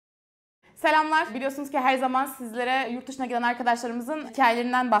Selamlar. Biliyorsunuz ki her zaman sizlere yurt dışına giden arkadaşlarımızın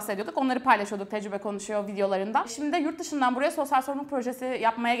hikayelerinden bahsediyorduk. Onları paylaşıyorduk tecrübe konuşuyor videolarında. Şimdi de yurt dışından buraya sosyal sorumluluk projesi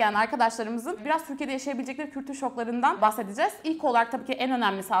yapmaya gelen arkadaşlarımızın biraz Türkiye'de yaşayabilecekleri kültür şoklarından bahsedeceğiz. İlk olarak tabii ki en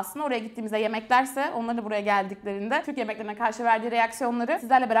önemlisi aslında oraya gittiğimizde yemeklerse onların da buraya geldiklerinde Türk yemeklerine karşı verdiği reaksiyonları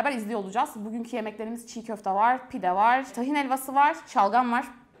sizlerle beraber izliyor olacağız. Bugünkü yemeklerimiz çiğ köfte var, pide var, tahin helvası var, şalgam var.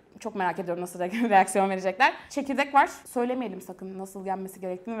 Çok merak ediyorum nasıl reaksiyon verecekler. Çekirdek var. Söylemeyelim sakın nasıl yenmesi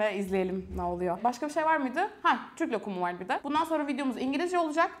gerektiğini ve izleyelim ne oluyor. Başka bir şey var mıydı? Türk lokumu var bir de. Bundan sonra videomuz İngilizce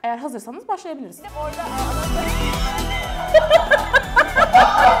olacak. Eğer hazırsanız başlayabiliriz.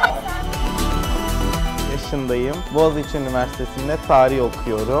 Yaşındayım. Boğaziçi Üniversitesi'nde tarih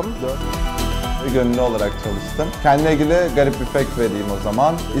okuyorum. Gönüllü olarak çalıştım. Kendime ilgili garip bir fact vereyim o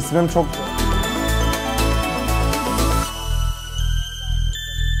zaman. İsmim çok...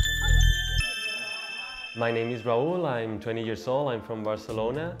 My name is Raul, I'm 20 years old, I'm from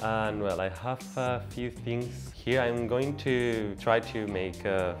Barcelona, and well, I have a few things here. I'm going to try to make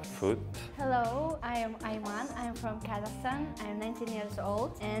food. Hello, I am Ayman, I'm from Kazakhstan, I'm 19 years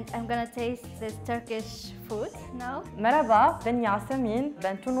old, and I'm gonna taste this Turkish food now. Merhaba, ben Yasemin,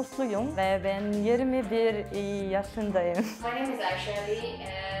 ben Tunusluyum ve ben 21 yaşındayım. My name is Aishali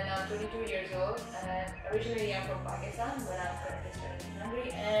and I'm 22 years old. Originally I'm from Pakistan, but I'm currently studying in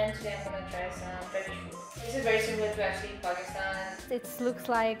Hungary, and today I'm gonna try some Turkish food. This is very similar to actually Pakistan. It looks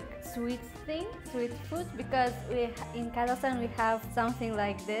like sweet food, because in Kazakhstan we have something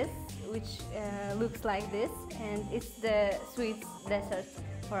like this, which looks like this, and it's the sweet dessert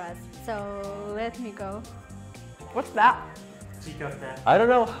for us. So let me go. What's that? I don't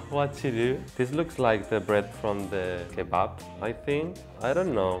know what to do. This looks like the bread from the kebab, I think. I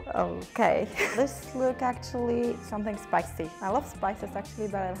don't know. Okay. This look actually something spicy. I love spices actually,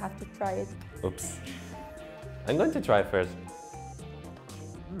 but I'll have to try it. Oops. I'm going to try first.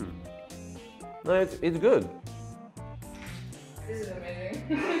 No, it's good. This is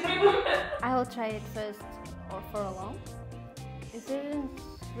amazing. I will try it first or for a long. Is it in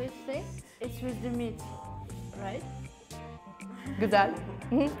sweet thing? It's with the meat, right? Güzel.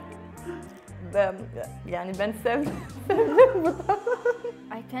 Ben sevdim bu da.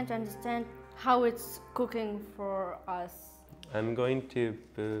 I can't understand how it's cooking for us. I'm going to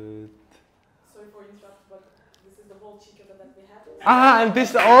put... Sorry for interrupting, but this is the whole chicken that we have. And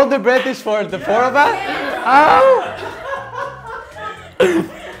this, all the bread is for the four of us? Oh!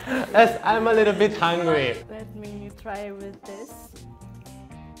 Yes, I'm a little bit hungry. Let me try with this.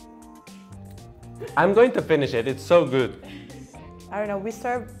 I'm going to finish it, it's so good. I don't know, we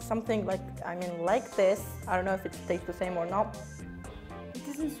serve something like this. I don't know if it tastes the same or not. It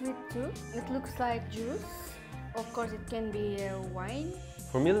isn't sweet too. It looks like juice. Of course, it can be wine.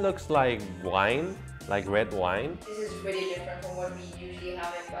 For me, it looks like wine, like red wine. This is really different from what we usually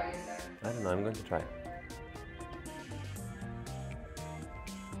have in Pakistan. I don't know, I'm going to try.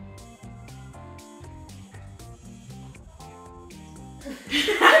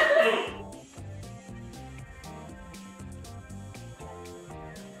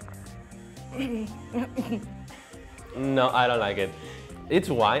 No, I don't like it. It's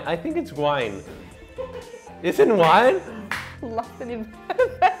wine. I think it's wine. Isn't wine? Allah seni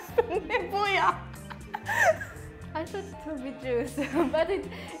versin, ne bu ya? I thought it would be juice, but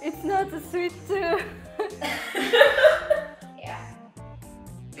it's not sweet too. Yeah.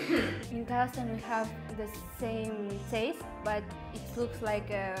 In Kazakhstan we have the same taste, but it looks like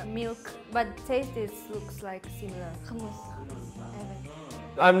milk. But taste looks like similar. Hummus. Evet.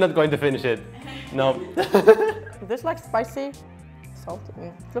 I'm not going to finish it. No. Is this like spicy? Salty?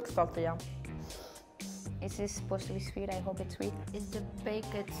 It looks salty, yeah. Is this supposed to be sweet? I hope it's sweet. It's the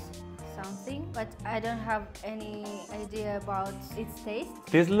baked something, but I don't have any idea about its taste.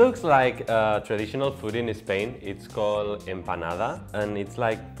 This looks like traditional food in Spain. It's called empanada, and it's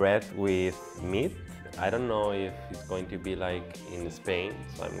like bread with meat. I don't know if it's going to be like in Spain,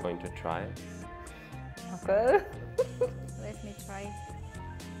 so I'm going to try. Okay. Let me try.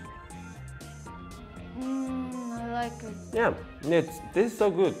 I like it. Yeah, this is so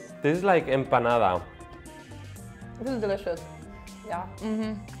good. This is like empanada. This is delicious. Yeah.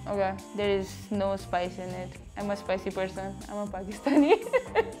 Okay, there is no spice in it. I'm a spicy person. I'm a Pakistani.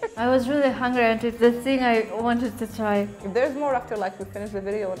 I was really hungry and it's the thing I wanted to try. If there's more after like we finish the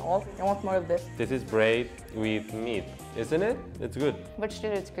video and all, I want more of this. This is bread with meat, isn't it? It's good. But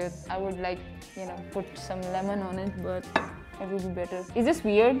still it's good. I would like, put some lemon on it, but it would be better. Is this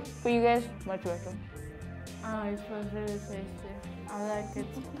weird for you guys? Much better. It was really tasty. I like it.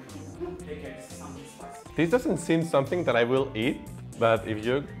 This doesn't seem something that I will eat, but if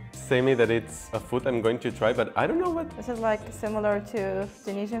you say me that it's a food I'm going to try, but I don't know what. This is like similar to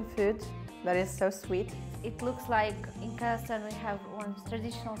Tunisian food. that is so sweet. It looks like in Kazakhstan we have one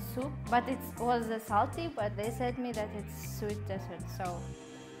traditional soup, but it was salty, but they said me that it's sweet dessert, so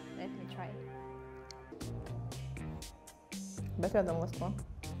let me try it. Better than last one.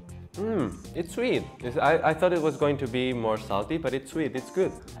 It's sweet. I thought it was going to be more salty, but it's sweet. It's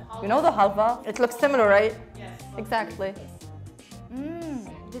good. You know the halva? It looks similar, right? Yes. Exactly.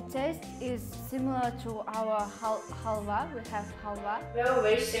 The taste is similar to our halwa. We have halwa. We have a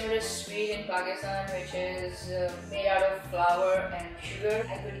very similar sweet in Pakistan, which is made out of flour and sugar.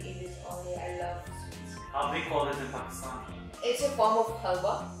 I could eat this all day. I love sweets. How do they call it in Pakistan? It's a form of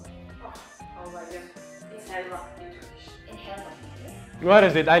halwa. Halva, yeah. It's halva in Turkish. In halwa. What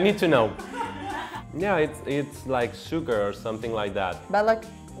is it? I need to know. Yeah, it's like sugar or something like that. But like,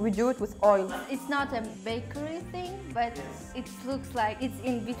 we do it with oil. It's not a bakery thing, but it looks like it's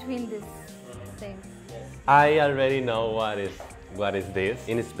in between these things. I already know what is this.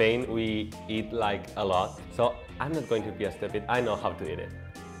 In Spain, we eat like a lot, so I'm not going to be a stupid. I know how to eat it.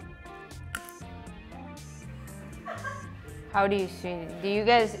 How do you see it? Do you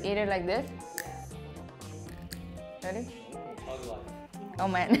guys eat it like this? Ready? Oh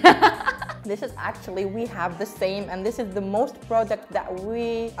man. This is actually, we have the same, and this is the most product that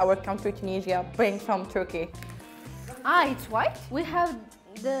our country Tunisia, bring from Turkey. Ah, it's white? We have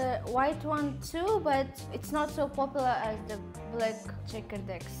the white one too, but it's not so popular as the black checkered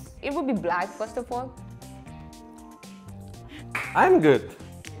eggs. It would be black first of all. I'm good.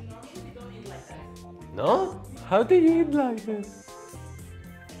 No? How do you eat like this?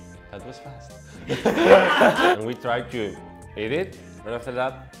 That was fast. And we try to eat it, and after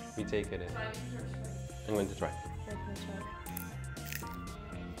that, we take it in. I'm going to try. Let me try.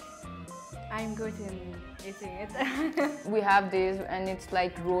 I'm good in eating it. We have these and it's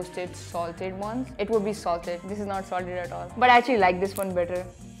like roasted, salted ones. It would be salted. This is not salted at all. But I actually like this one better.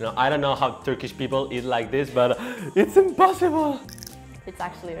 No, I don't know how Turkish people eat like this, but it's impossible. It's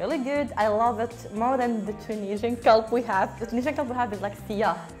actually really good. I love it more than the Tunisian kelp we have. The Tunisian kelp we have is like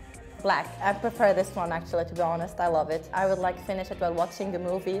siyah, black. I prefer this one actually, to be honest. I love it. I would like finish it while watching a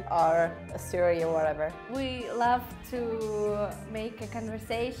movie or a series or whatever. We love to make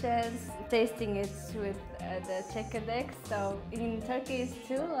conversations, tasting it with the checkered eggs. So in Turkey it's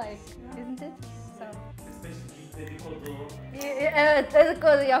too, like, isn't it? So. Evet,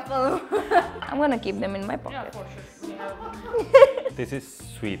 dedikodu yapalım. I'm gonna keep them in my pocket. Yeah, for sure. This is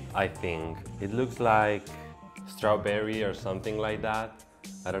sweet, I think. It looks like strawberry or something like that.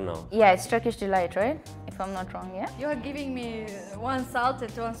 I don't know. Yeah, it's Turkish delight, right? If I'm not wrong, yeah? You're giving me one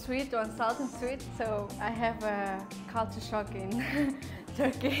salted, one sweet, one salted sweet. So I have a culture shock in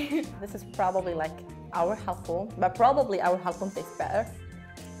Turkey. This is probably like our halfum, but probably our halfum tastes better.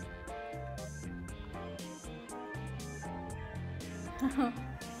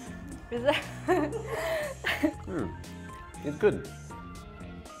 It's good.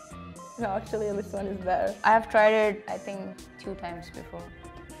 No, actually this one is better. I have tried it, I think, 2 times before.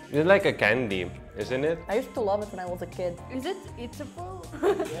 It's like a candy, isn't it? I used to love it when I was a kid. Is it eatable?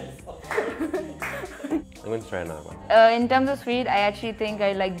 I'm going to try another one. In terms of sweet, I actually think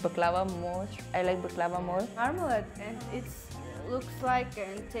I like baklava more. Marmalade, and it looks like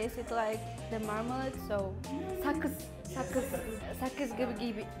and tastes like the marmalade, so sakız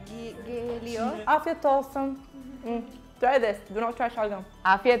gibi geliyor. Afiyet olsun. Try this. Do not try şalgam.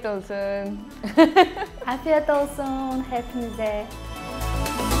 Afiyet olsun. Afiyet olsun hepinize.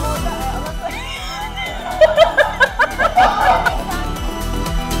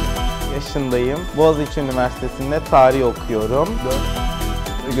 Yaşındayım. Boğaziçi Üniversitesi'nde tarih okuyorum.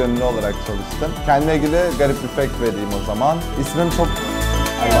 Gönüllü olarak çalıştım. Kendime ilgili garip bir fact vereyim o zaman. İsmim çok...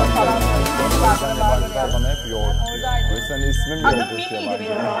 Yabancılar bana hep yoğurt diyor. O yüzden ismim yoğurt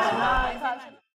yabancı.